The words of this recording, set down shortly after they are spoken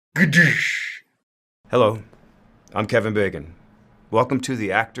Hello, I'm Kevin Bacon. Welcome to The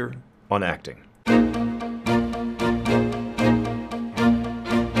Actor on Acting.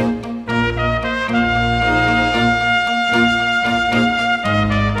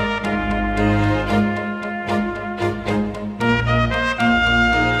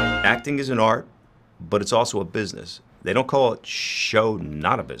 Acting is an art, but it's also a business. They don't call it show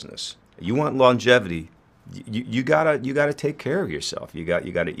not a business. You want longevity, you gotta take care of yourself. You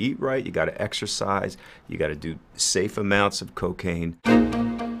gotta eat right, you gotta exercise, you gotta do safe amounts of cocaine.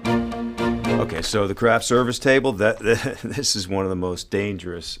 Okay, so the craft service table, this is one of the most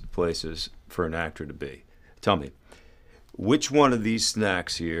dangerous places for an actor to be. Tell me, which one of these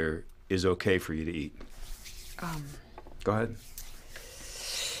snacks here is okay for you to eat? Go ahead.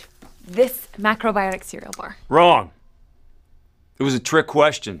 This macrobiotic cereal bar. Wrong. It was a trick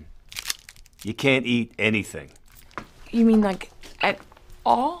question. You can't eat anything. You mean like at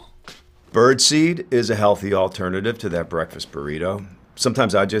all? Birdseed is a healthy alternative to that breakfast burrito.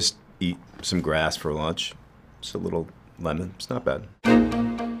 Sometimes I just eat some grass for lunch. Just a little lemon. It's not bad.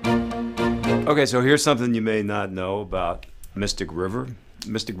 Okay, so here's something you may not know about Mystic River.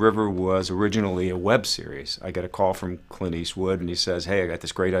 Mystic River was originally a web series. I got a call from Clint Eastwood and he says, hey, I got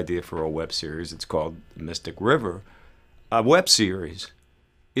this great idea for a web series. It's called Mystic River. A web series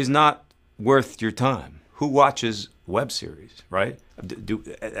is not worth your time. Who watches web series, right?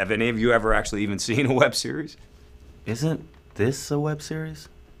 Have any of you ever actually even seen a web series? Isn't this a web series?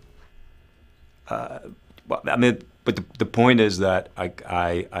 Well, I mean, but the point is that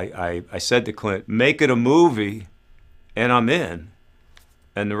I said to Clint, make it a movie and I'm in.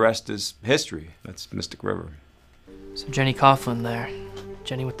 And the rest is history. That's Mystic River. So Jenny Coughlin there.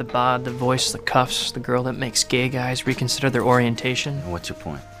 Jenny with the bod, the voice, the cuffs, the girl that makes gay guys reconsider their orientation. And what's your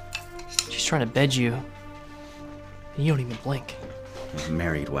point? She's trying to bed you. And you don't even blink. I'm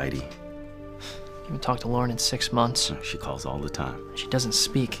married, Whitey. You haven't talked to Lauren in 6 months. She calls all the time. She doesn't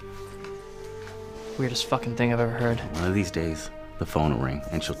speak. Weirdest fucking thing I've ever heard. One of these days, the phone will ring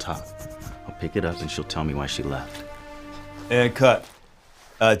and she'll talk. I'll pick it up and she'll tell me why she left. And cut.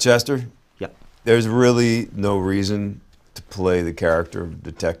 Chester? Yep. There's really no reason to play the character of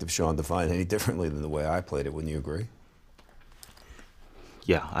Detective Sean Devine any differently than the way I played it. Wouldn't you agree?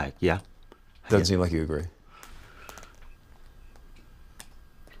 Yeah. Doesn't seem like you agree.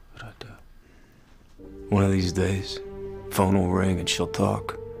 What'd I do? One of these days, phone will ring and she'll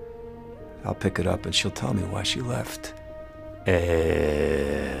talk. I'll pick it up and she'll tell me why she left.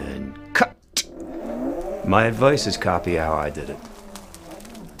 And cut. My advice is copy how I did it.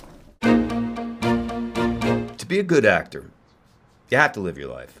 To be a good actor, you have to live your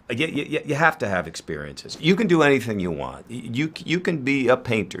life. You have to have experiences. You can do anything you want. You can be a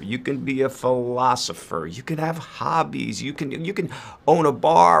painter. You can be a philosopher. You can have hobbies. You can own a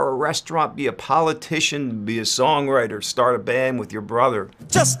bar, a restaurant, be a politician, be a songwriter, start a band with your brother.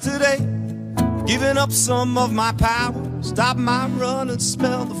 Just today, giving up some of my power, stop my run and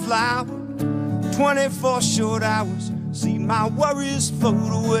smell the flower. 24 short hours, see my worries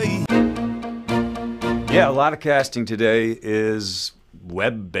float away. Yeah, a lot of casting today is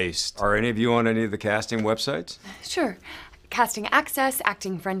web-based. Are any of you on any of the casting websites? Sure. Casting Access,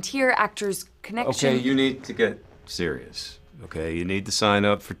 Acting Frontier, Actors Connection. Okay, you need to get serious. Okay, you need to sign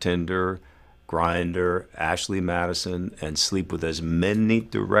up for Tinder, Grindr, Ashley Madison, and sleep with as many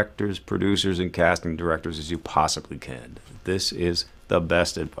directors, producers, and casting directors as you possibly can. This is the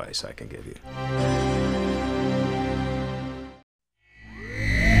best advice I can give you.